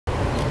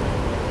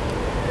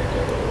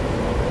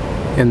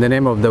In the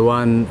name of the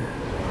one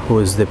who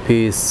is the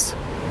peace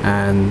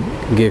and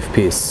give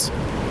peace.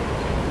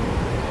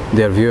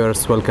 Dear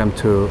viewers, welcome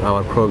to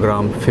our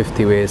program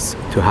 50 Ways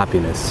to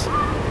Happiness.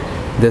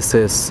 This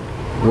is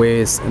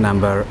ways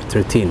number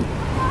 13.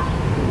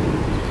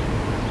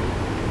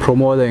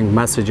 Promoting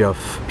message of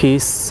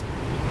peace,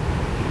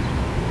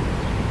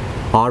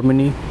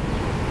 harmony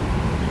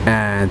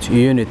and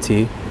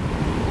unity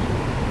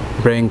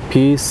bring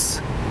peace,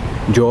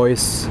 joy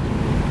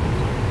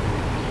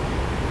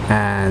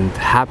and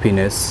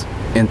happiness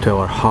into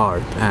our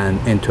heart and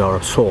into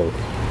our soul.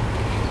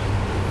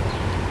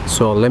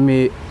 So let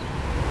me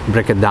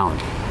break it down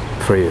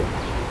for you.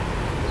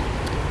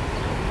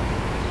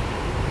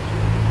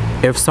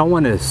 If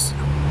someone is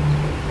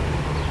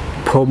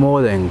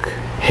promoting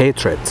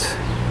hatred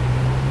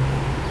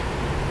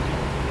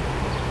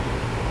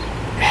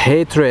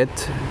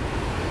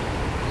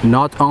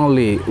not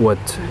only would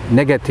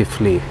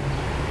negatively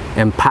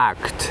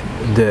impact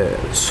the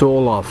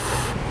soul of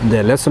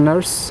the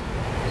listeners,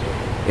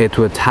 it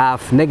would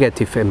have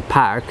negative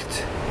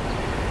impact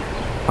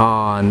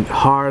on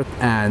heart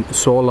and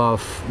soul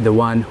of the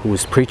one who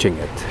is preaching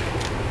it.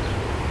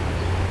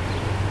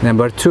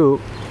 Number two,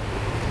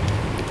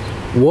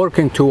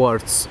 working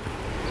towards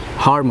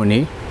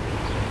harmony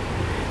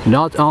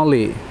not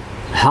only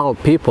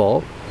help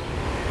people,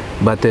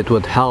 but it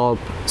would help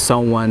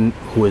someone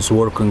who is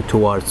working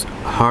towards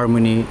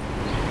harmony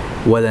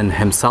within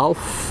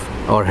himself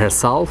or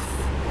herself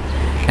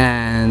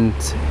and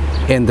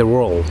in the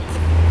world,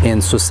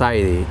 in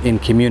society, in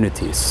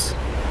communities.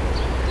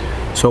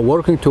 So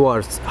working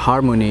towards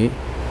harmony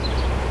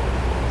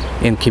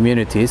in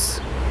communities,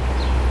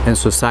 in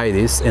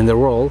societies, in the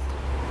world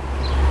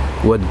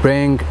would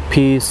bring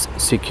peace,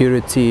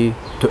 security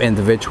to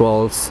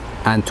individuals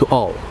and to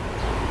all.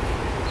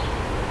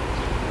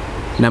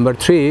 Number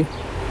three,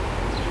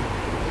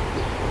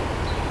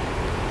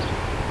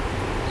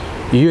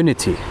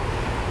 unity.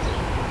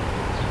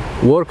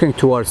 Working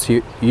towards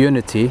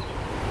unity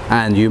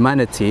and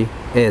humanity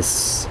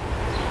is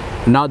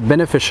not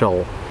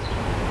beneficial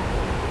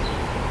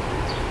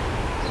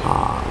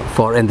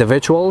for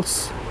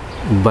individuals,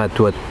 but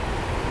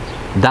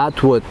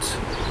that would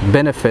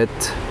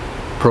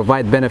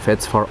provide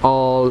benefits for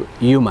all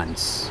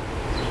humans.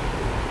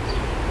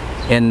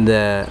 In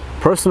the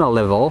personal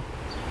level,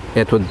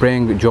 it would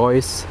bring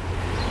joy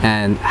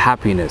and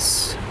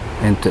happiness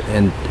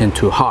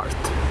into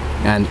heart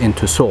and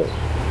into soul.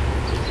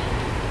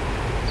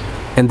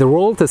 In the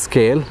world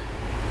scale,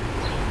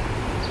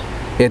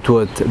 it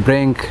would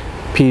bring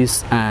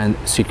peace and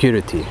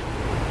security.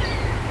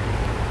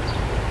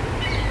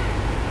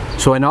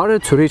 So in order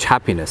to reach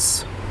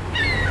happiness,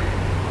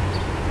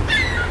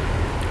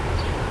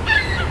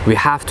 we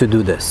have to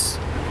do this.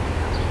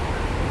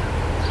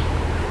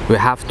 We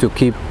have to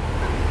keep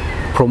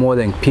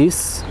promoting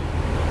peace.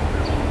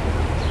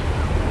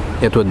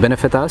 It would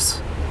benefit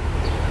us.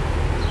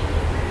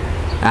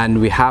 And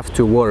we have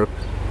to work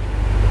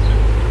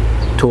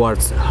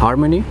towards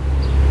harmony.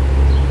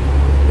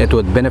 It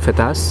would benefit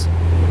us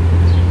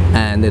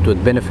and it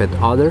would benefit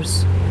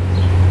others.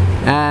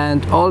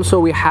 And also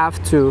we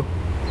have to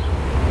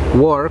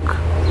work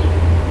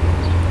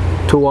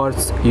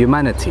towards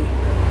humanity.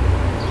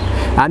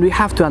 And we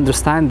have to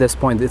understand this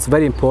point. It's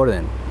very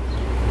important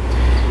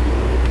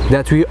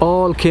that we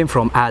all came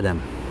from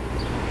Adam.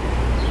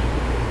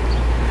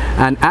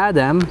 And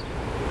Adam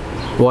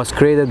was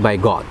created by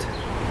God.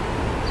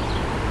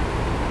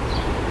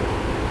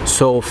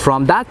 So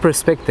from that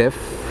perspective,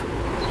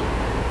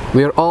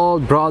 we are all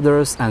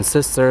brothers and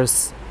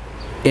sisters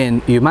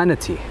in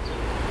humanity.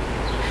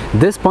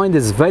 This point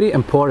is very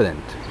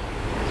important.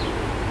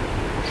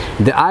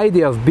 The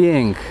idea of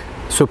being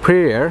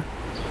superior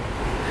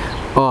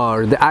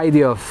or the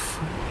idea of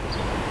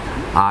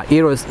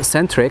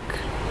egocentric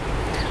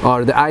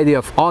or the idea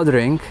of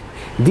othering,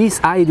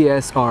 these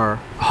ideas are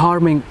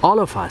harming all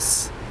of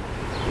us.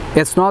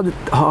 It's not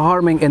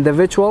harming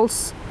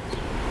individuals,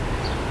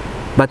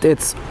 but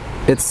it's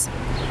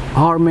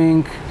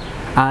harming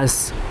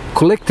us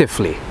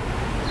collectively.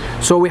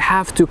 So we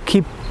have to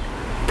keep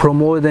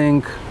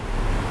promoting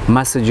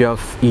message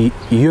of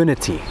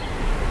unity,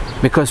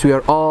 because we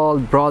are all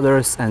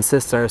brothers and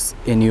sisters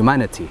in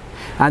humanity,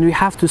 and we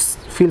have to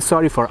feel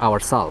sorry for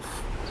ourselves.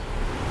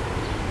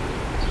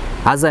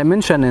 As I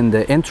mentioned in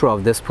the intro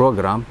of this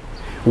program,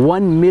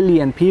 1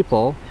 million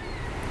people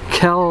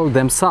kill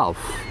themselves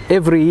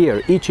every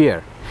year, each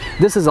year.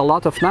 This is a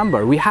lot of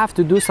number. We have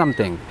to do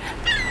something.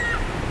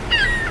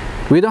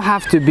 We don't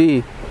have to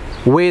be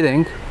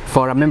waiting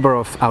for a member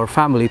of our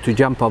family to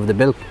jump off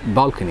the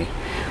balcony.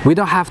 We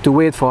don't have to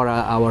wait for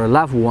our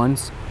loved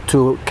ones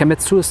to commit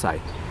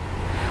suicide.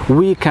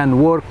 We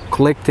can work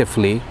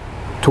collectively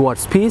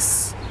towards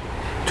peace,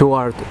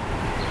 toward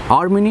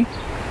harmony,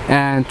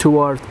 and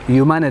toward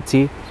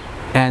humanity,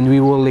 and we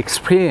will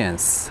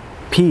experience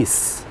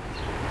peace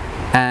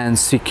and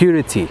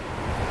security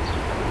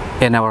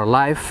in our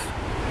life.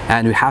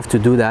 And we have to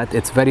do that.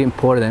 It's very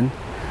important.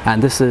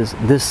 And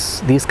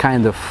this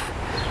kind of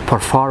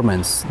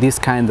performance, this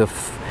kind of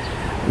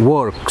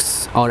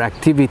works or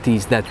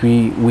activities that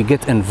we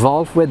get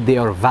involved with, they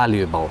are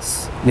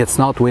valuables. It's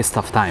not waste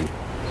of time.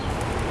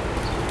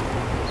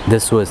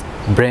 This will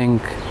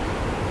bring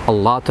a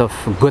lot of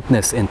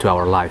goodness into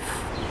our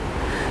life.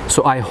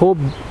 So I hope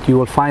you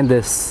will find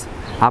this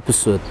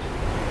episode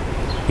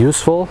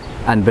useful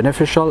and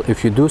beneficial.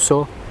 If you do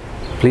so,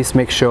 please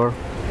make sure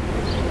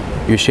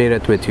you share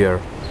it with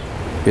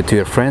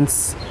your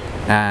friends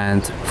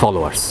and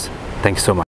followers. Thanks so much.